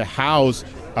licenses to house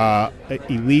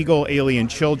illegal alien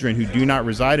children who do not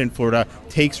reside in Florida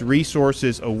takes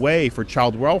resources away for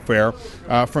child welfare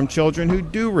from children who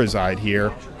do reside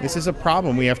here. This is a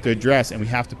problem we have to address, and we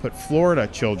have to put Florida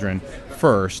children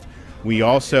first. We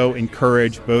also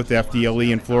encourage both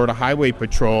FDLE and Florida Highway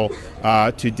Patrol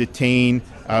to detain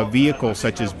vehicles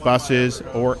such as buses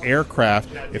or aircraft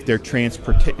if they're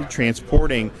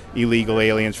transporting illegal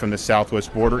aliens from the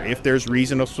southwest border, if there's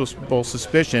reasonable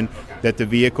suspicion that the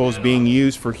vehicle is being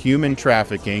used for human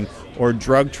trafficking or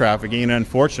drug trafficking. And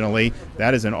unfortunately,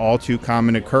 that is an all too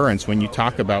common occurrence when you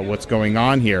talk about what's going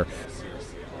on here.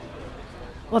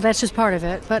 Well, that's just part of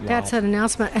it, but that's an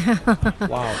announcement.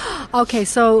 Wow. Okay,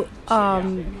 so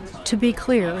to be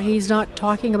clear, he's not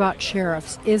talking about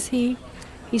sheriffs, is he?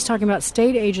 He's talking about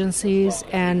state agencies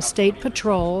and state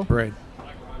patrol. Right.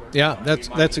 Yeah,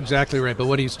 that's exactly right. But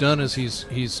what he's done is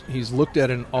he's looked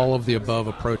at an all of the above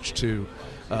approach to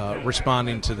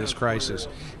responding to this crisis.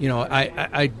 You know,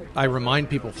 I remind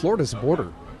people Florida's a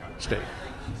border state.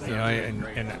 You know,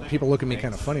 and people look at me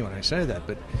kind of funny when I say that,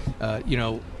 but you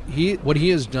know, what he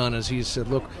has done is he's said,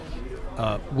 look,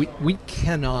 we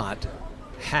cannot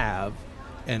have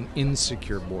an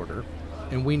insecure border,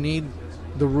 and we need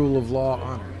the rule of law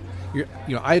honored.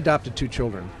 You know, I adopted 2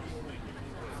 children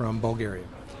from Bulgaria.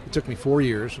 It took me 4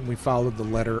 years, and we followed the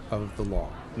letter of the law,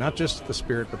 not just the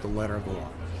spirit, but the letter of the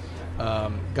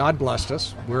law. God blessed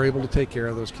us. We're able to take care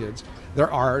of those kids.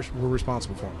 They're ours. We're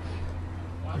responsible for them.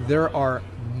 There are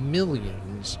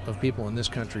millions of people in this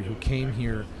country who came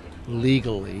here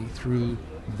legally through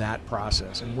that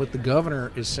process. And what the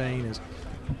governor is saying is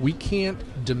we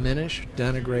can't diminish,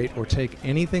 denigrate, or take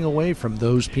anything away from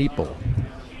those people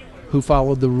who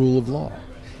followed the rule of law.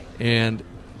 And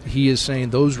he is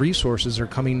saying those resources are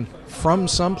coming from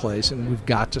someplace, and we've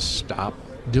got to stop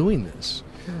doing this.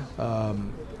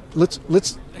 Let's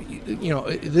you know,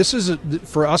 this is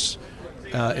for us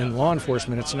in law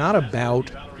enforcement. It's not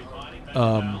about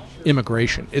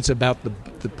immigration. It's about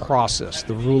the process,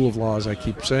 the rule of law, as I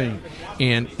keep saying,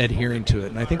 and adhering to it.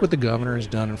 And I think what the governor has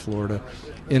done in Florida,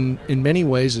 in many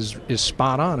ways, is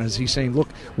spot on. As he's saying, look,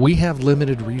 we have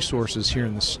limited resources here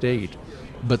in the state,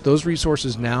 but those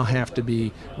resources now have to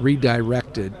be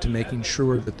redirected to making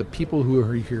sure that the people who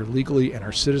are here legally and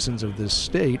are citizens of this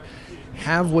state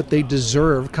have what they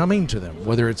deserve coming to them,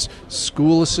 whether it's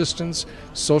school assistance,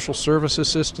 social service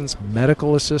assistance,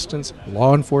 medical assistance,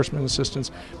 law enforcement assistance.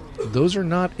 Those are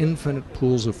not infinite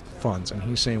pools of funds, and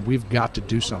he's saying we've got to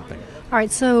do something. All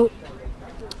right, so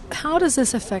how does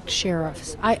this affect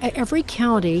sheriffs? Every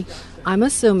county, I'm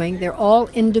assuming, they're all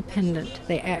independent.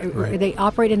 They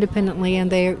operate independently, and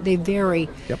they vary.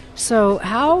 Yep. So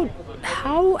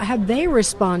how have they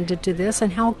responded to this,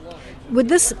 and how would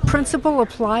this principle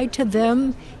apply to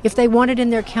them if they wanted in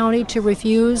their county to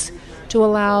refuse to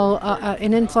allow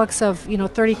an influx of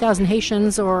 30,000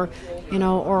 Haitians or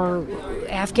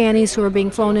Afghanis who are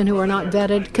being flown in who are not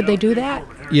vetted? Could they do that?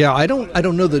 Yeah, I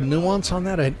don't know the nuance on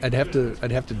that. I'd have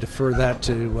to defer that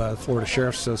to Florida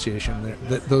Sheriff's Association.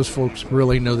 Those folks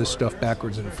really know this stuff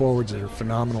backwards and forwards. They're a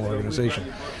phenomenal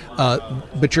organization.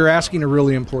 But you're asking a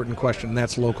really important question, and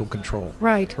that's local control.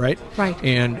 Right.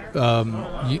 And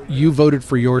you voted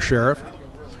for your sheriff,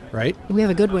 right? We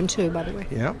have a good one, too, by the way.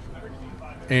 Yeah.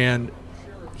 And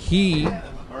he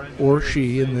or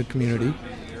she in the community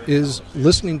is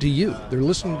listening to you. They're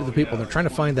listening to the people. They're trying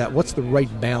to find out what's the right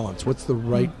balance, what's the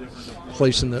right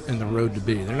place in the road to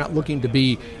be. They're not looking to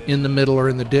be in the middle or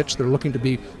in the ditch. They're looking to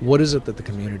be what is it that the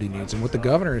community needs. And what the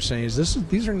governor is saying is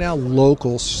these are now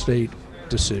local state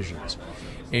decisions,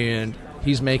 and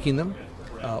he's making them.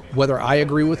 Whether I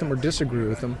agree with them or disagree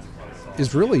with them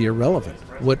is really irrelevant.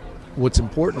 What's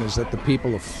important is that the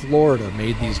people of Florida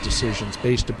made these decisions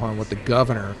based upon what the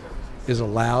governor is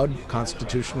allowed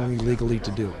constitutionally, legally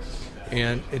to do.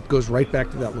 And it goes right back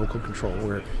to that local control,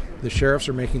 where the sheriffs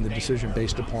are making the decision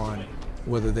based upon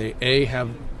whether they A, have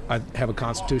a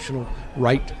constitutional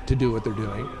right to do what they're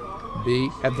doing, B,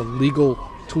 have the legal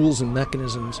tools and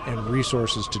mechanisms and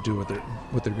resources to do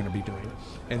what they're going to be doing,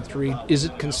 and 3, is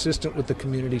it consistent with the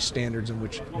community standards in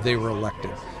which they were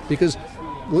elected? Because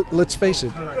let's face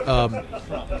it,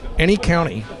 any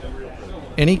county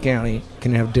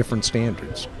can have different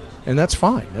standards, and that's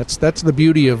fine. That's the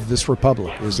beauty of this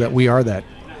republic, is that we are that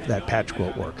patch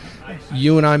quilt work.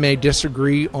 You and I may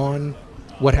disagree on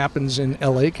what happens in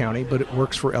L.A. County, but it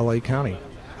works for L.A. County,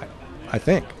 I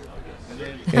think.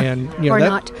 And or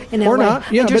not in or LA.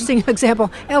 not. Yeah, interesting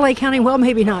example. LA County, well,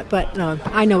 maybe not, but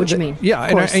I know what you mean. Yeah,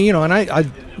 and I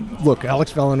look,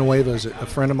 Alex Villanueva is a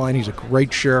friend of mine. He's a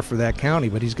great sheriff for that county,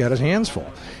 but he's got his hands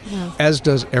full, as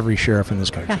does every sheriff in this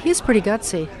country. Yeah, he's pretty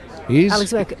gutsy.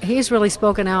 He's really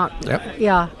spoken out. Yep.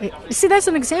 Yeah. See, that's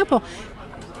an example.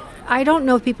 I don't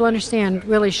know if people understand.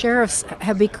 Really, sheriffs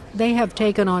they have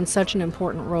taken on such an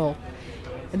important role.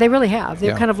 They really have.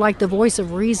 They're kind of like the voice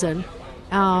of reason,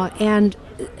 and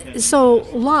so,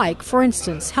 for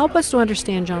instance, help us to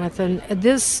understand, Jonathan,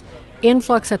 this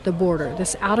influx at the border,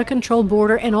 this out-of-control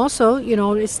border, and also,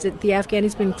 it's the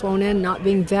Afghans being flown in, not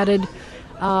being vetted,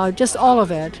 just all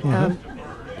of it.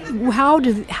 Mm-hmm.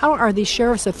 How are these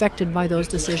sheriffs affected by those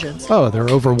decisions? Oh, they're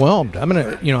overwhelmed.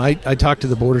 I talk to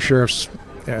the border sheriffs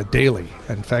daily.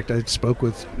 In fact, I spoke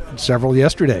with several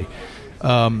yesterday,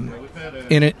 and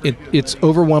it's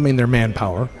overwhelming their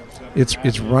manpower.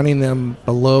 It's running them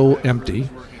below empty.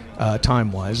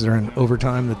 Time-wise, they're in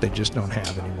overtime that they just don't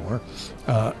have anymore.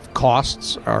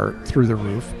 Costs are through the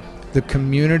roof. The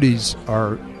communities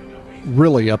are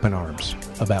really up in arms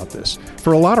about this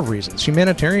for a lot of reasons.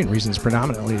 Humanitarian reasons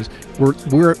predominantly. Is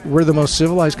we're the most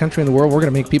civilized country in the world. We're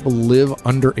going to make people live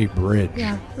under a bridge.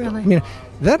 Yeah, really. I mean,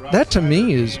 that to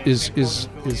me is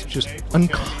just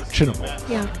unconscionable.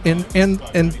 Yeah.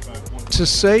 And to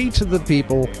say to the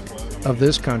people of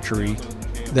this country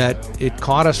that it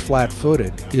caught us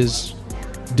flat-footed is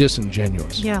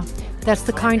disingenuous. Yeah, that's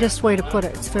the kindest way to put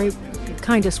it. It's very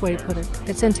kindest way to put it.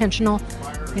 It's intentional.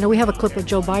 We have a clip of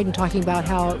Joe Biden talking about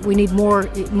how we need more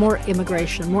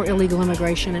immigration, more illegal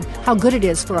immigration, and how good it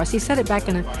is for us. He said it back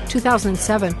in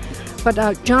 2007.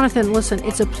 But Jonathan, listen,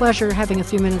 it's a pleasure having a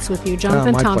few minutes with you.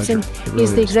 Jonathan Thompson,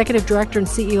 he's the executive director and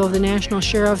CEO of the National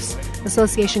Sheriffs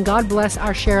Association. God bless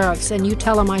our sheriffs, and you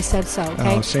tell them I said so,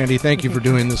 okay? Sandy, thank you for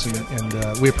doing this,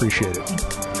 and we appreciate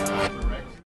it.